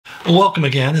Welcome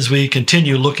again as we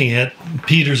continue looking at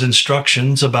Peter's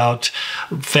instructions about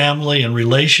family and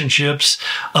relationships.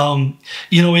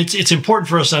 It's important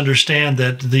for us to understand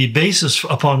that the basis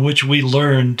upon which we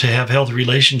learn to have healthy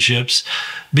relationships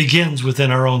begins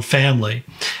within our own family,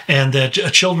 and that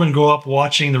children grow up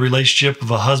watching the relationship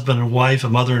of a husband and wife, a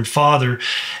mother and father,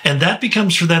 and that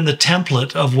becomes for them the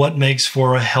template of what makes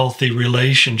for a healthy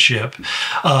relationship.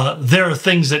 There are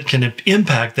things that can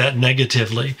impact that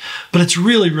negatively, but it's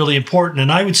really important.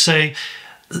 And I would say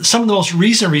some of the most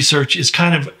recent research is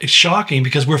kind of shocking,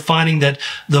 because we're finding that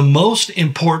the most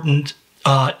important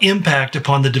impact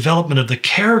upon the development of the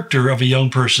character of a young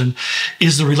person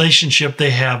is the relationship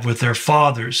they have with their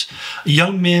fathers.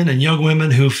 Young men and young women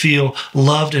who feel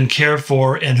loved and cared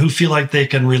for, and who feel like they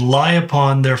can rely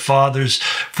upon their fathers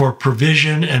for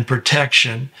provision and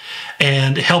protection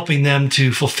and helping them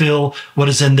to fulfill what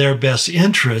is in their best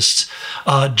interests,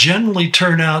 generally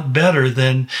turn out better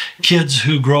than kids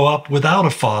who grow up without a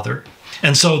father.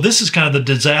 And so this is kind of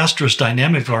the disastrous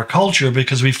dynamic of our culture,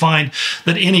 because we find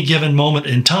that any given moment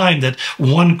in time that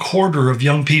 1/4 of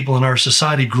young people in our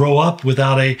society grow up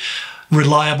without a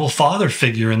reliable father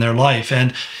figure in their life.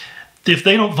 And if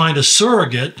they don't find a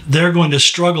surrogate, they're going to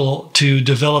struggle to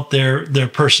develop their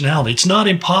personality. It's not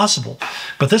impossible,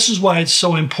 but this is why it's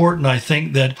so important, I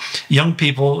think, that young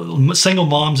people, single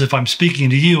moms, if I'm speaking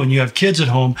to you and you have kids at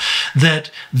home, that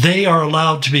they are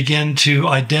allowed to begin to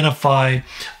identify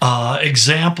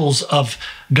examples of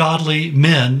godly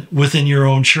men within your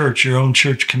own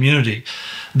church community.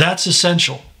 That's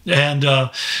essential. And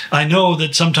I know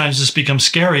that sometimes this becomes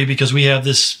scary, because we have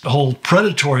this whole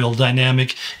predatorial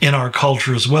dynamic in our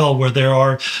culture as well, where there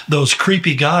are those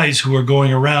creepy guys who are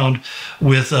going around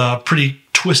with pretty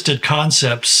twisted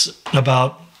concepts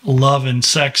about love and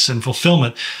sex and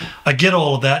fulfillment. I get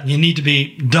all of that, and you need to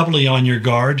be doubly on your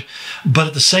guard. But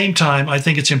at the same time, I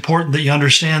think it's important that you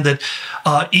understand that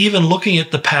even looking at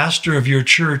the pastor of your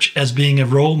church as being a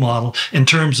role model in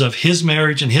terms of his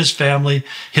marriage and his family,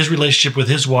 his relationship with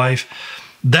his wife,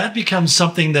 that becomes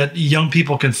something that young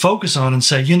people can focus on and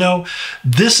say,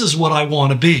 this is what I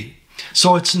want to be.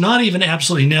 So it's not even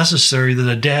absolutely necessary that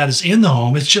a dad is in the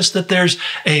home. It's just that there's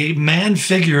a man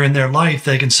figure in their life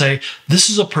they can say, this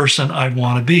is a person I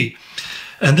want to be.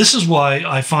 And this is why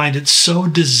I find it so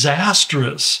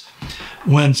disastrous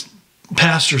when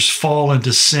pastors fall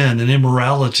into sin and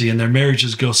immorality and their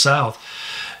marriages go south.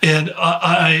 And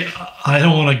I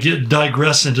don't want to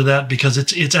digress into that, because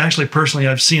it's actually, personally,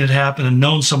 I've seen it happen and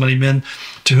known so many men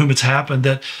to whom it's happened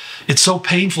that it's so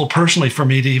painful personally for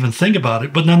me to even think about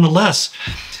it. But nonetheless,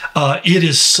 it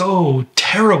is so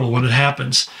terrible when it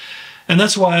happens. And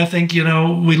that's why I think,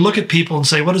 we look at people and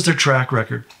say, what is their track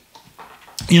record?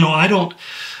 I don't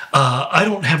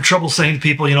have trouble saying to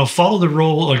people, follow the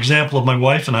role or example of my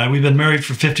wife and I. We've been married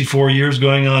for 54 years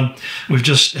going on. We've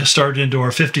just started into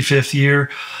our 55th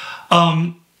year.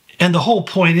 And the whole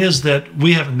point is that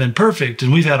we haven't been perfect,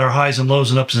 and we've had our highs and lows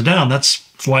and ups and downs.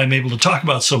 That's why I'm able to talk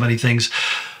about so many things.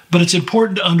 But it's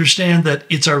important to understand that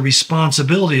it's our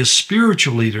responsibility as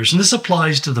spiritual leaders, and this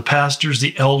applies to the pastors,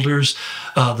 the elders,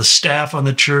 the staff on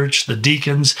the church, the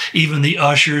deacons, even the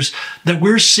ushers, that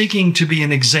we're seeking to be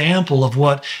an example of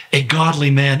what a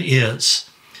godly man is.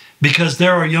 Because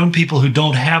there are young people who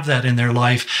don't have that in their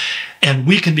life, and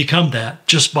we can become that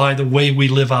just by the way we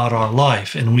live out our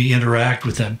life and we interact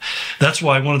with them. That's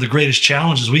why one of the greatest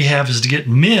challenges we have is to get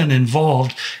men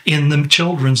involved in the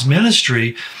children's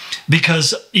ministry,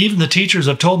 because even the teachers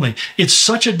have told me it's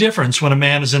such a difference when a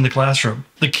man is in the classroom.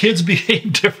 The kids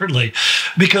behave differently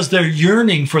because they're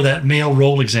yearning for that male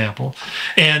role example.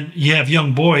 And you have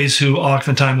young boys who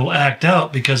oftentimes will act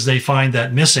out because they find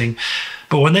that missing.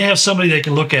 But when they have somebody they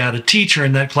can look at, a teacher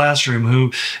in that classroom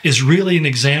who is really an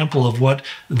example of what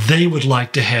they would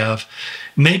like to have,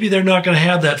 maybe they're not going to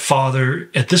have that father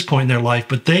at this point in their life,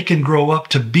 but they can grow up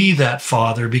to be that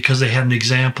father because they had an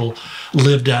example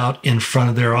lived out in front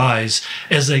of their eyes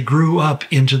as they grew up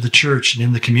into the church and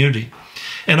in the community.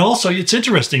 And also, it's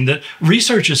interesting that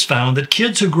research has found that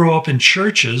kids who grow up in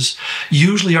churches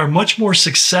usually are much more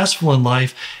successful in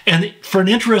life, and for an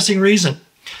interesting reason.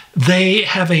 They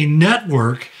have a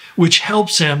network which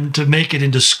helps them to make it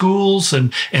into schools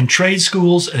and trade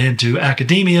schools and into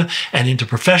academia and into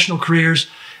professional careers.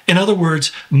 In other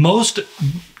words, most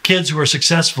kids who are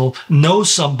successful know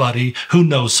somebody who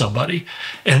knows somebody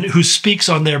and who speaks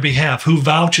on their behalf, who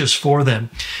vouches for them.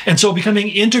 And so becoming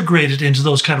integrated into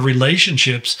those kind of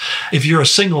relationships, if you're a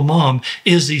single mom,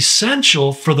 is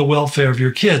essential for the welfare of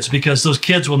your kids, because those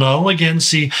kids will not only again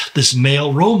see this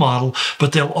male role model,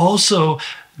 but they'll also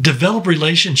develop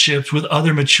relationships with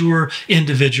other mature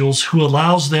individuals who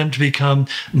allows them to become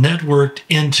networked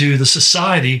into the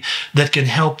society that can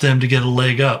help them to get a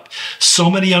leg up. So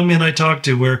many young men I talk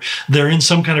to where they're in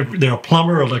some kind of, they're a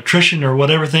plumber, or electrician, or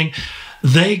whatever thing.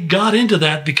 They got into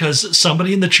that because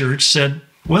somebody in the church said,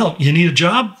 well, you need a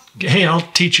job? Hey, I'll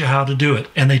teach you how to do it.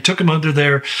 And they took them under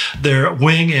their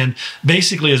wing. And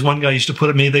basically, as one guy used to put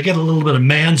it to me, they get a little bit of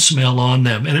man smell on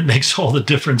them. And it makes all the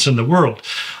difference in the world.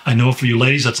 I know for you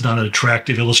ladies, that's not an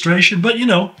attractive illustration. But, you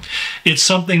know, it's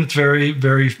something that's very,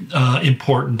 very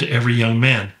important to every young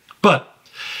man. But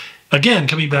again,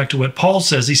 coming back to what Paul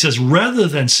says, he says, rather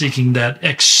than seeking that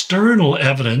external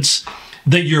evidence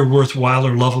that you're worthwhile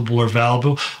or lovable or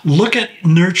valuable, look at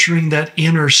nurturing that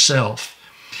inner self.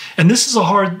 And this is a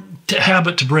hard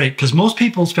habit to break because most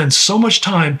people spend so much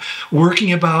time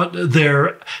working about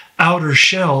their outer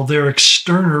shell, their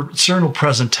external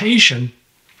presentation,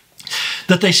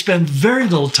 that they spend very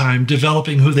little time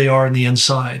developing who they are on the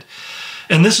inside.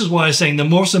 And this is why I'm saying the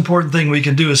most important thing we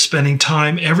can do is spending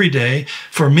time every day.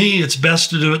 For me, it's best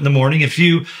to do it in the morning. If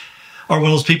you are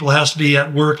one of those people who has to be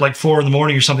at work like 4 in the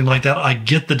morning or something like that, I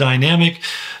get the dynamic.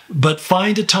 But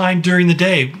find a time during the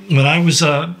day. When I was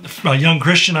a young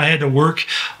Christian, I had to work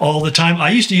all the time.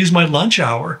 I used to use my lunch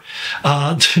hour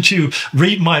to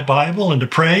read my Bible and to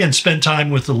pray and spend time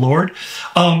with the Lord.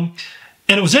 And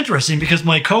it was interesting because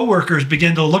my coworkers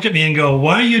began to look at me and go,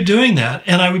 why are you doing that?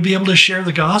 And I would be able to share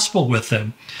the gospel with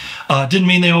them. Didn't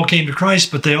mean they all came to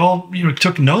Christ, but they all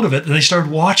took note of it. And they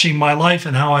started watching my life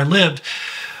and how I lived.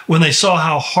 When they saw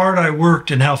how hard I worked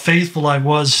and how faithful I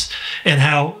was and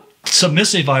how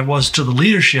submissive I was to the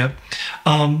leadership,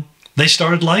 they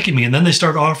started liking me. And then they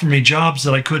started offering me jobs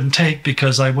that I couldn't take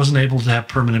because I wasn't able to have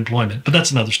permanent employment. But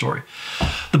that's another story.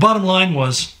 The bottom line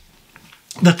was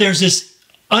that there's this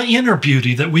inner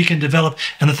beauty that we can develop.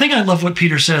 And the thing I love what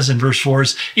Peter says in verse 4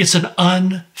 is it's an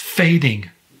unfading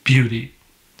beauty.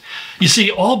 You see,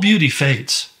 all beauty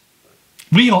fades.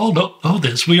 We all know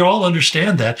this. We all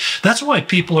understand that. That's why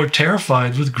people are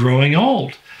terrified with growing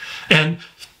old. And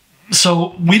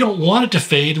so we don't want it to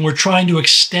fade, and we're trying to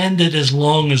extend it as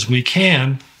long as we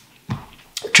can.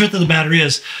 Truth of the matter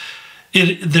is,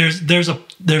 there's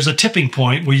a tipping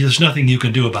point where there's nothing you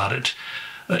can do about it.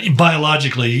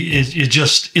 Biologically, it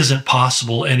just isn't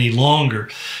possible any longer.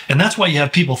 And that's why you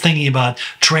have people thinking about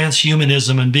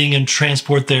transhumanism and being able to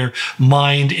transport their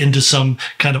mind into some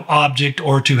kind of object,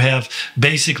 or to have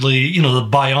basically, the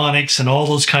bionics and all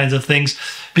those kinds of things,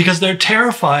 because they're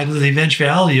terrified of the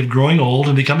eventuality of growing old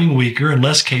and becoming weaker and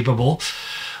less capable.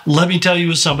 Let me tell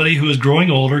you, as somebody who is growing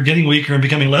older, getting weaker and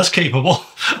becoming less capable,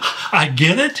 I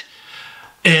get it.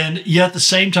 And yet at the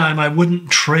same time, I wouldn't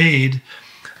trade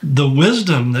the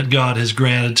wisdom that God has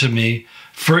granted to me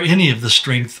for any of the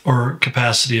strength or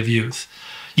capacity of youth.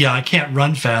 Yeah, I can't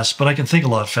run fast, but I can think a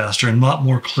lot faster and a lot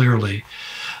more clearly.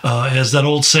 As that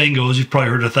old saying goes, you've probably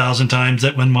heard it 1,000 times,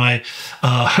 that when my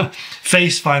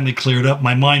face finally cleared up,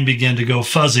 my mind began to go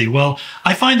fuzzy. Well,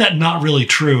 I find that not really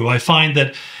true. I find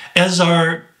that as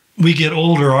we get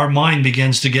older, our mind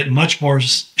begins to get much more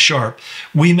sharp.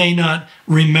 We may not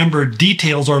remember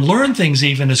details or learn things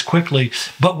even as quickly,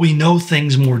 but we know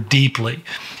things more deeply.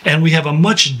 And we have a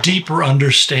much deeper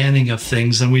understanding of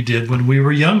things than we did when we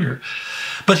were younger.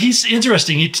 But he's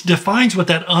interesting. He defines what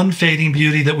that unfading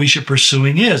beauty that we should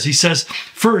pursuing is. He says,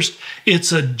 first,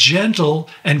 it's a gentle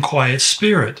and quiet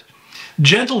spirit.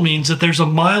 Gentle means that there's a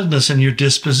mildness in your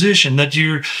disposition, that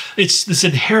it's this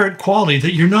inherent quality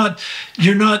that you're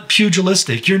not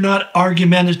pugilistic, you're not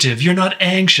argumentative, you're not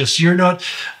anxious, you're not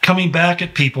coming back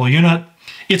at people,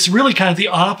 it's really kind of the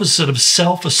opposite of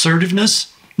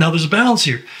self-assertiveness. Now there's a balance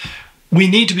here. We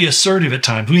need to be assertive at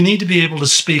times. We need to be able to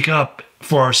speak up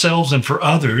for ourselves and for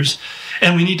others,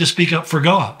 and we need to speak up for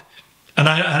God. And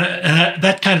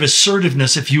that kind of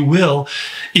assertiveness, if you will,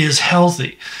 is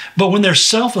healthy. But when there's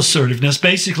self-assertiveness,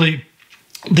 basically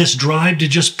this drive to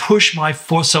just push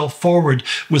myself forward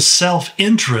with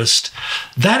self-interest,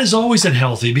 that is always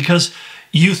unhealthy, because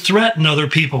you threaten other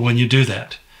people when you do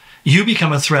that. You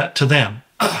become a threat to them,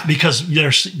 because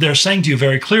they're saying to you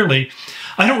very clearly,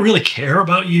 I don't really care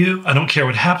about you. I don't care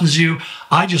what happens to you.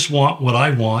 I just want what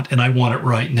I want, and I want it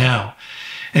right now.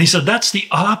 And he said that's the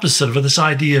opposite of this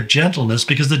idea of gentleness,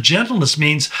 because the gentleness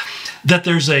means that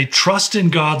there's a trust in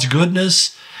God's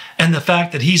goodness and the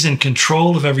fact that he's in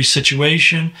control of every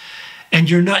situation. And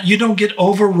you don't get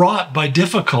overwrought by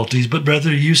difficulties, but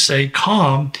rather you stay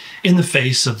calm in the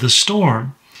face of the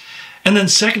storm. And then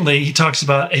secondly, he talks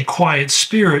about a quiet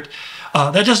spirit.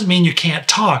 That doesn't mean you can't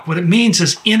talk. What it means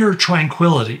is inner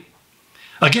tranquility.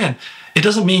 Again, It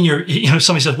doesn't mean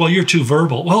somebody says, well, you're too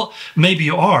verbal. Well, maybe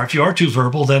you are. If you are too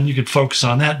verbal, then you could focus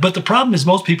on that. But the problem is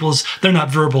most people they're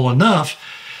not verbal enough.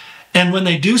 And when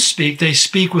they do speak, they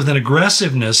speak with an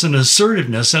aggressiveness and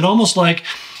assertiveness, and almost like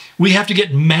we have to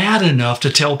get mad enough to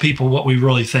tell people what we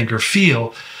really think or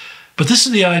feel. But this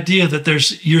is the idea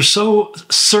that you're so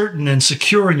certain and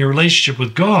secure in your relationship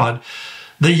with God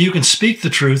that you can speak the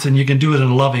truth and you can do it in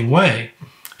a loving way,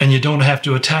 and you don't have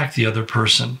to attack the other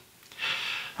person.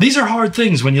 These are hard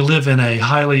things when you live in a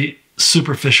highly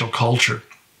superficial culture.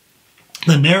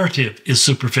 The narrative is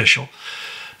superficial,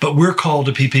 but we're called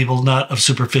to be people not of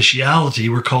superficiality.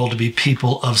 We're called to be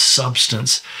people of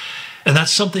substance. And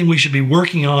that's something we should be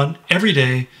working on every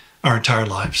day, our entire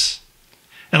lives.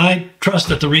 And I trust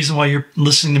that the reason why you're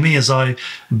listening to me as I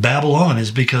babble on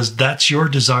is because that's your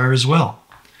desire as well.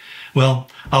 Well,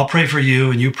 I'll pray for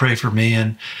you and you pray for me,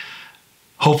 and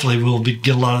hopefully we'll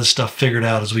get a lot of this stuff figured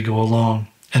out as we go along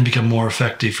and become more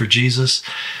effective for Jesus.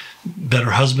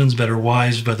 Better husbands, better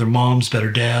wives, better moms,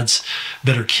 better dads,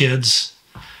 better kids.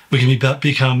 We can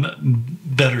become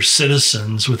better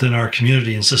citizens within our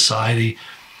community and society,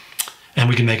 and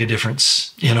we can make a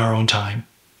difference in our own time.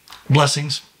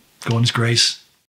 Blessings. Go in His grace.